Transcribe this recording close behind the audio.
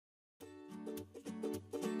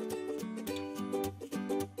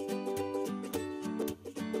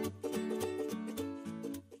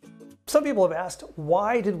some people have asked,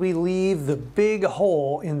 why did we leave the big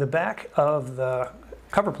hole in the back of the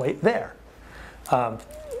cover plate there?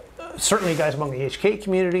 Certainly guys among the HK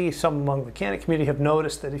community, some among the Canik community have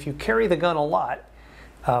noticed that if you carry the gun a lot,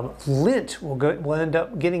 lint will end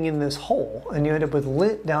up getting in this hole, and you end up with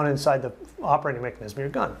lint down inside the operating mechanism of your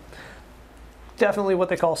gun. Definitely what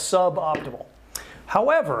they call suboptimal.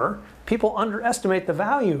 However, people underestimate the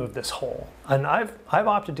value of this hole, and I've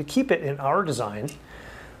opted to keep it in our design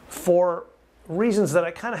for reasons that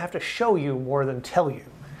I kind of have to show you more than tell you.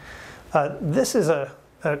 This is a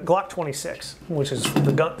Glock 26, which is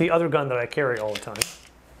the other gun that I carry all the time.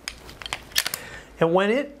 And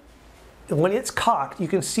when it's cocked, you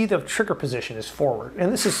can see the trigger position is forward.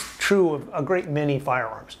 And this is true of a great many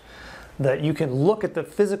firearms, that you can look at the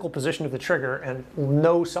physical position of the trigger and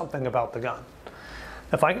know something about the gun.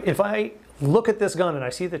 If I look at this gun and I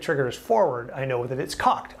see the trigger is forward, I know that it's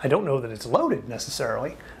cocked. I don't know that it's loaded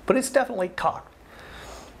necessarily, but it's definitely cocked.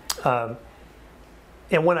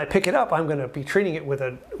 And when I pick it up, I'm going to be treating it with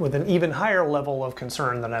an even higher level of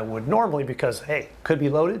concern than I would normally, because, hey, could be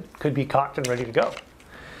loaded, could be cocked and ready to go.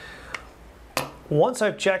 Once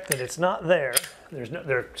I've checked that it's not there,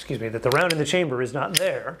 that the round in the chamber is not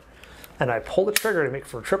there, and I pull the trigger to make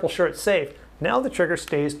triple sure it's safe, now the trigger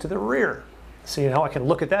stays to the rear. So now I can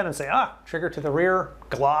look at that and say, trigger to the rear,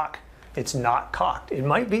 Glock, it's not cocked. There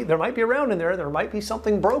might be a round in there, there might be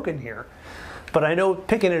something broken here, but I know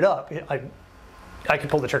picking it up, I can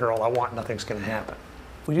pull the trigger all I want, nothing's going to happen.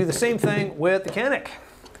 We do the same thing with the Canik.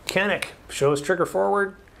 Canik shows trigger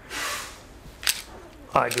forward.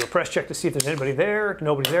 I do a press check to see if there's anybody there.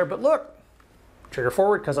 Nobody's there, but look, trigger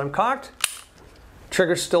forward because I'm cocked.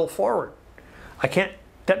 Trigger's still forward.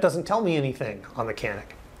 That doesn't tell me anything on the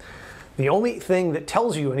Canik. The only thing that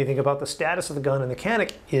tells you anything about the status of the gun in the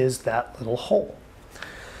Canik is that little hole.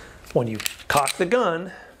 When you cock the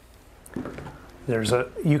gun,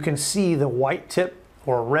 you can see the white tip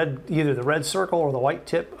or either the red circle or the white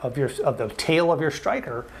tip of the tail of your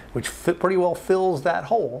striker, which pretty well fills that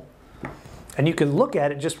hole. And you can look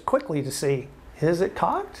at it just quickly to see, is it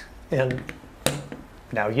cocked? And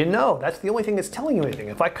now you know. That's the only thing that's telling you anything.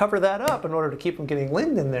 If I cover that up in order to keep from getting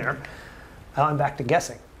lint in there, I'm back to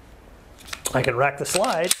guessing. I can rack the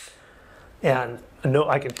slide and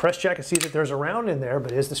I can press check and see that there's a round in there,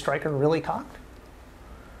 but is the striker really cocked?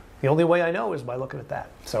 The only way I know is by looking at that.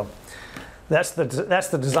 So that's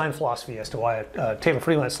the design philosophy as to why a Taylor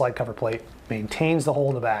Freelance slide cover plate maintains the hole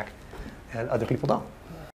in the back and other people don't.